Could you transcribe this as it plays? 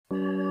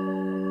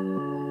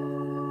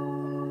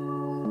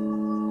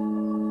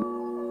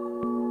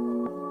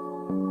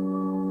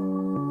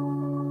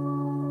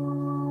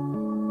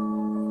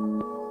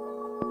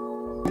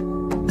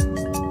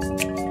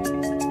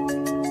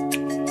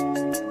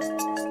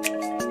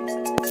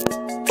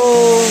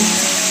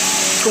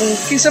kung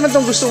kinsa man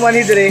tong gusto man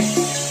dire,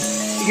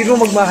 igid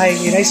mo magmahay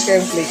in nice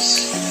kayong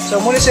place. So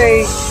muna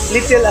say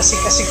little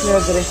asik-asik na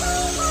dire.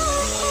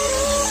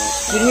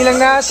 Dini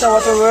lang na sa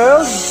Water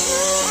World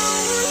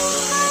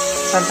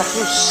Santa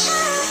Cruz.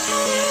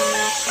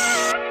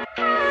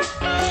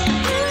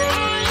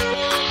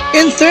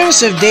 In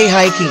terms of day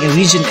hiking in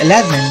Region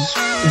 11,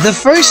 the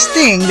first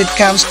thing that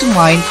comes to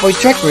mind for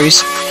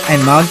trekkers and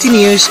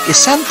mountaineers is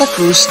Santa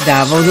Cruz,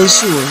 Davao del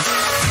Sur.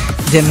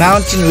 The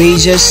mountain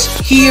ranges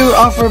here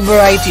offer a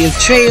variety of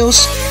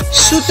trails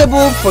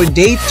suitable for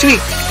day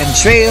trek and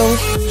trail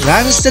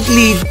runs that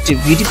lead to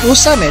beautiful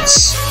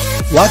summits,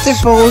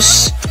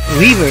 waterfalls,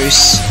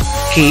 rivers,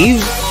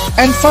 cave,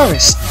 and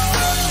forest.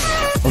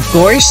 Of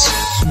course,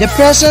 the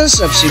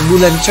presence of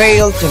Sibulan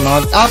Trail to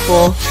Mount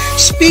Apo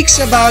speaks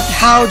about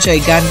how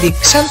gigantic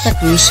Santa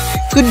Cruz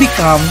could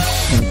become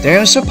in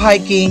terms of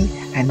hiking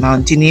and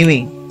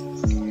mountaineering.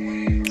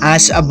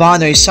 As a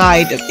banner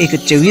site of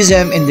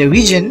ecotourism in the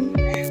region,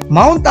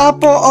 Mount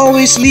Apo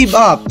always lived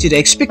up to the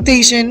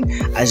expectation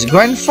as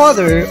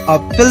grandfather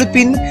of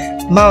Philippine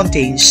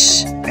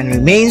mountains and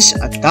remains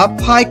a top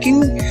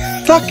hiking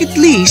bucket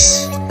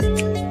list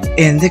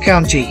in the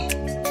country.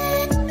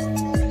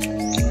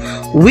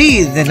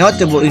 With the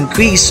notable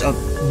increase of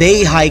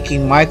day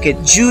hiking market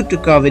due to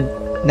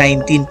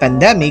COVID-19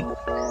 pandemic,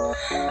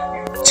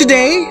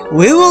 today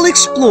we will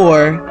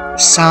explore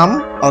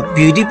some of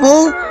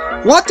beautiful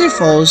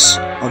waterfalls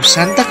of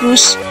Santa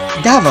Cruz,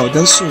 Davao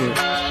del Sur.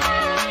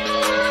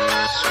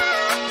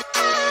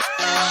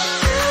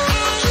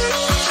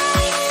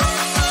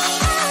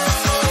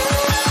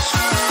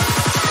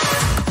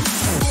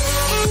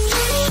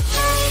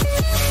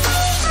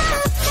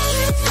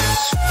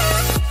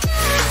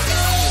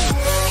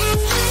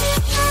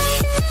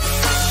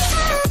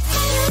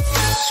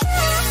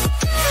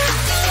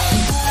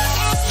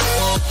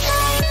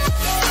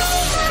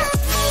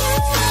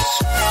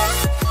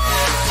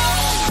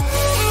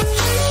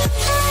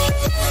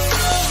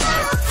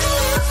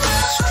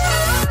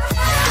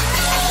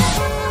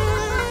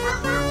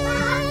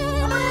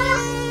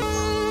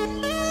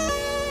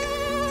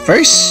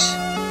 First,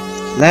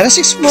 let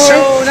us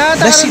explore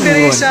the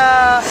Sibulan.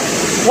 Sa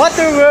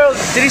Water World,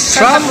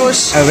 Santa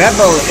Cruz. From a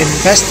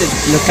rebel-infested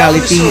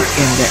locality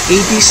in the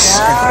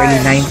 80s and early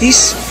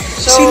 90s,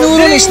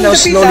 Sinuron is now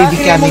slowly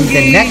becoming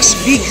the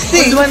next big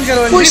thing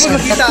for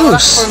Santa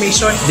Cruz.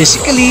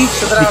 Basically,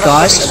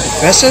 because of the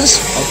presence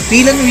of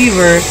Pilan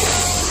River,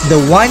 the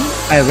one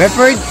I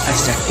referred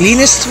as the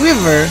cleanest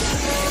river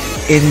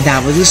in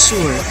Davao del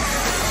Sur.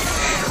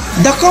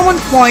 The common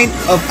point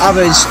of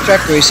average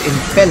trekkers in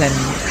Pelan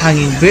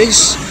Hanging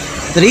Bridge,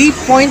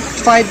 3.5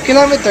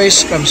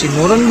 kilometers from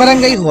Sinuron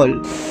Barangay Hall.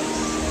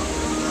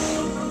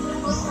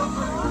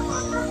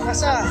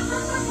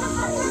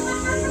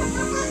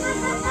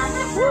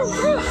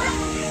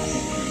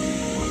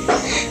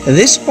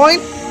 This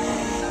point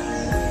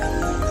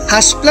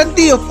has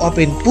plenty of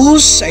open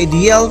pools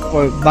ideal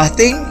for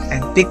bathing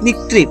and picnic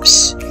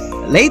trips.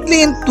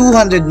 Lately in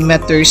 200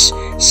 meters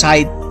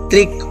side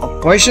trek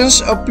of portions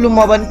of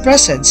Lumaban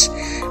presents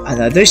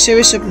another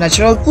series of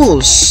natural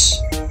pools.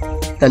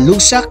 The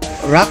Lugsak,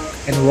 Rock,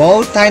 and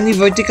Wall tiny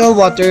vertical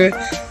water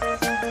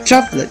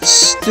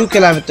droplets 2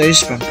 kilometers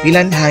from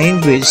Pilan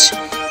Hanging Bridge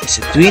is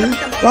a twin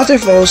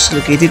waterfalls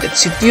located at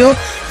Sitio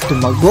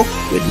Dumagok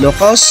with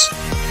locals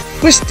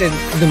christened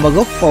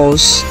Dumagok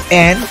Falls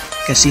and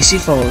Kasisi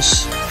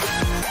Falls.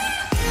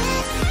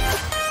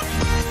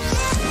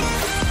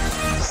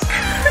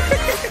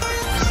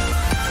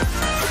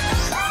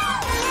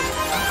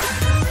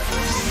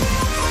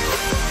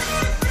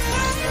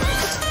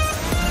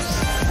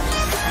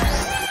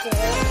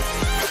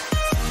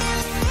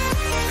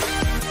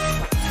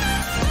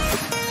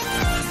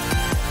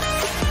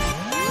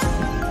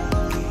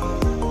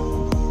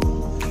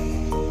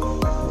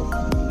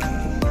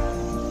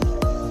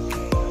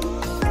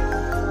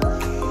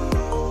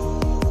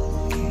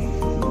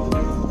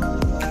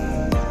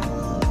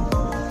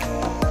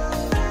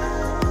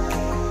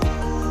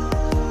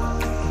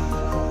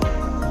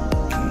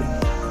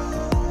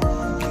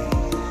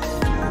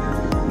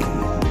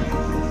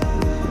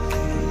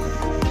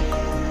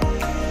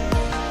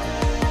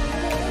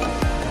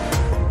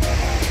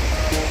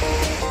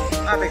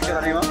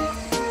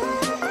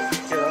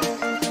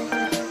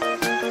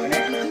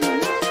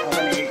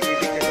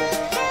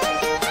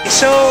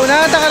 So,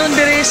 nakatakaroon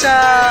diri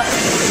sa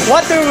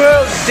Water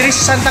World diri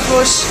sa Santa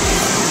Cruz,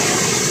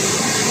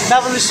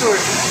 Davao del Sur.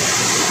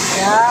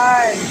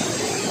 Ayan.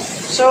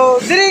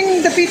 So,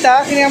 diring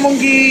dapita, kini among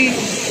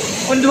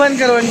gi-unduhan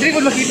karon, diri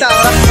ko makita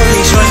ang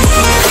information.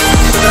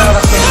 Sobrang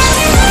oras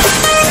information.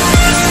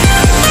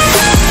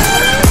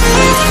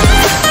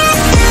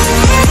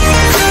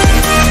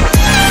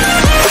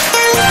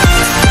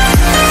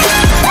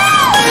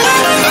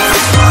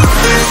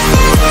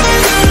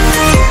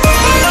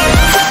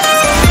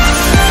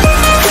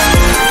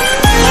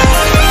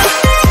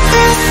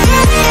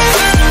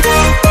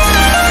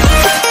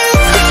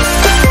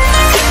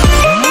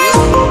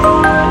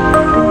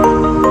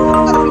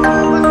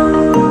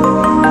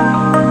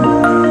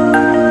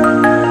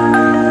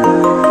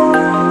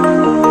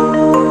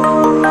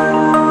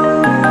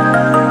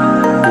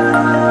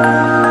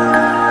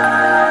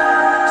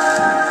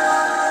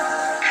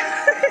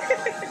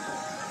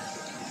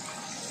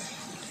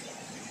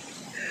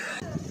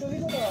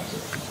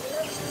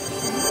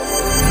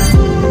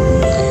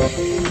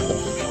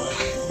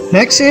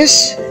 Next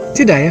is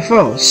Tidaya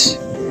Falls.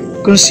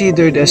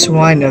 Considered as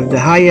one of the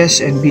highest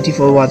and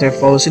beautiful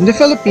waterfalls in the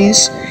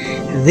Philippines,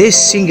 this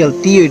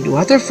single-tiered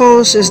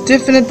waterfalls is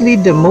definitely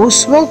the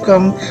most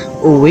welcome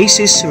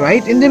oasis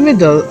right in the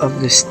middle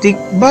of the thick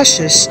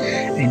bushes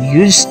and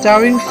huge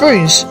towering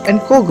ferns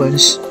and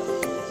cogons.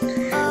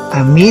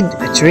 Amid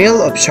a trail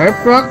of sharp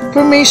rock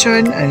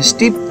formation and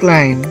steep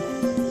climb.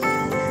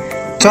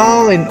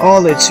 Tall in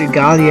all its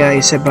regalia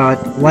is about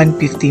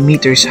 150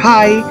 meters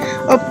high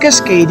of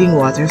cascading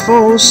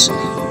waterfalls,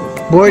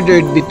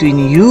 bordered between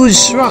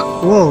huge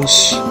rock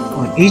walls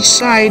on each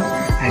side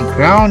and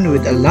crowned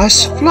with a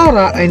lush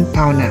flora and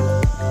fauna.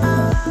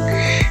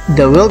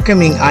 The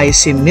welcoming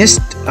icy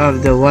mist of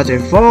the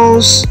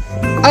waterfalls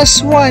as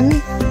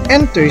one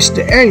enters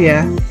the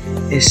area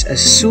is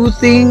as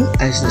soothing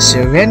as the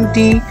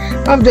serenity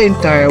of the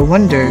entire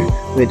wonder,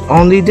 with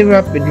only the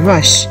rapid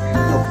rush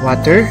of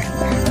water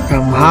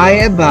from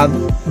high above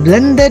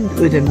blended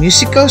with the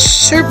musical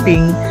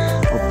chirping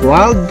of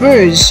wild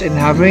birds and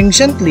hovering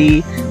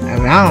gently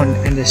around,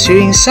 and the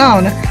swirling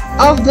sound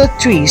of the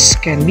trees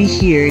can be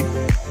heard.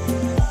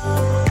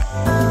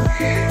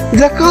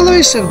 The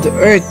colors of the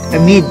earth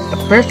amid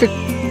a perfect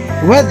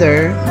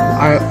weather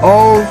are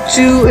all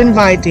too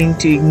inviting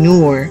to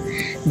ignore.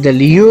 The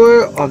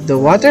lure of the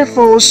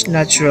waterfall's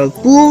natural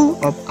pool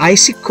of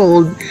icy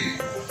cold,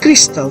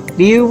 crystal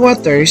clear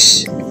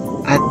waters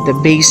at the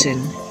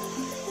basin.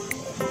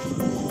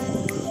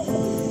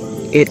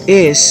 It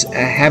is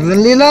a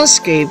heavenly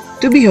landscape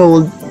to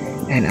behold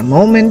and a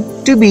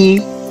moment to be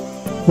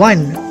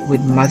one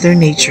with Mother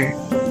Nature.